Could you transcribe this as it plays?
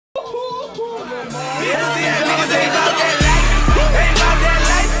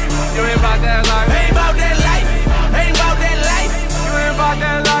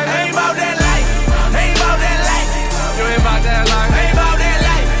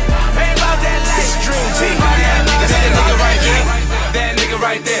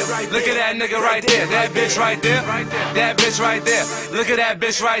That nigga right there, that bitch right there, that bitch right there. Look at that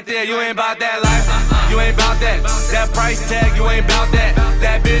bitch right there. You ain't about that life, you ain't about that. That price tag, you ain't about that.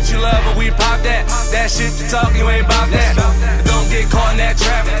 That bitch you love, but we pop that. That shit you talk, you ain't about that. Don't get caught in that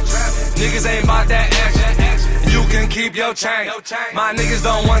trap. Niggas ain't about that action. You can keep your chain. My niggas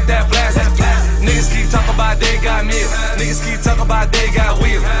don't want that plastic. Niggas keep talking about they got meal. Niggas keep talking about they got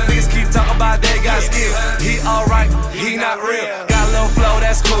wheel. Niggas keep talking about they got skill. He alright, he not real. Got a little flow,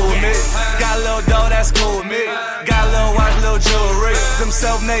 that's cool with me. Got a little dough, that's cool with me. Got a little watch, little jewelry. Them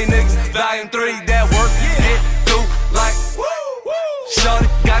self-made niggas, volume 3, that work, get through like shorty,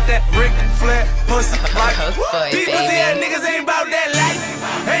 got that Ric Flair pussy like people see that niggas ain't about that life.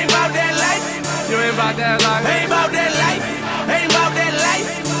 Ain't about that life. You ain't about that life. Ain't about that life. Ain't about that life.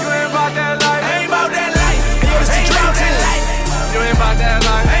 You ain't about that life. Ain't about that life. Ain't about that life. You ain't about that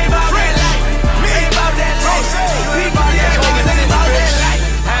life. Ain't about that life. Ain't about that life. People see that niggas ain't about that life.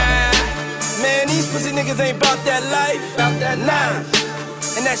 Man, these pussy niggas ain't about that life. About that life.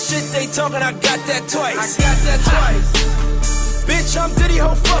 And that shit they talking, I got that twice. I got that twice. Bitch, I'm Diddy,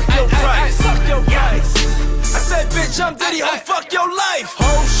 ho, fuck your price. Fuck your price. I said, bitch, I'm Diddy, ho, fuck your life.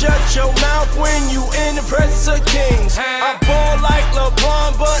 Ho, shut your mouth when you in the presence of kings. I ball like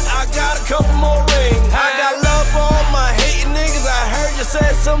LeBron, but I got a couple more rings. I got love for all my hating niggas. I heard you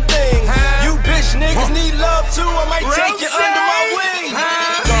said some things. You bitch niggas need love too. I might take you under my wing.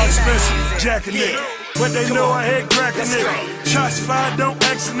 Dog Spencer, Jack a nigga. But they know I head crack a nigga. Shots fired, don't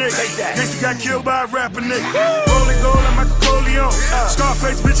ask a nigga. Gangsta got killed by a rapper nigga. Rolling gold like Michael Corleone.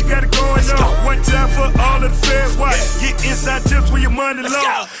 Scarface, bitch, you got it going on. One time for all of the feds, watch. Get inside tips where your money low.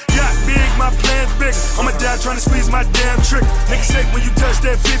 Yacht big, my plan's bigger. I'ma die trying to squeeze my damn trick. Nigga sick when you touch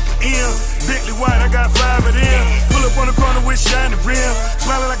that 50M. Bentley white, I got 5 of them. Pull up on the corner with shiny rim.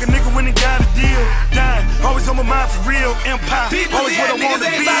 Smiling like a nigga when he got a deal. Dying, always on my mind for real. Empire, always what I want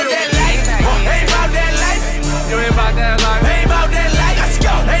to build. Ain't about that life. You ain't about that life. Ain't about that life. Let's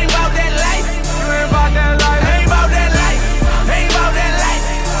go. Ain't about that life. You ain't about that life. Ain't about that life. Ain't about that life.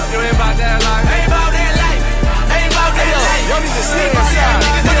 You ain't about that life. Ain't about that life. Ain't about that life. Y'all need to stay inside.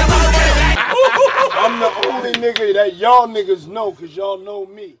 I'm the only nigga that y'all niggas know, cause y'all know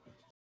me.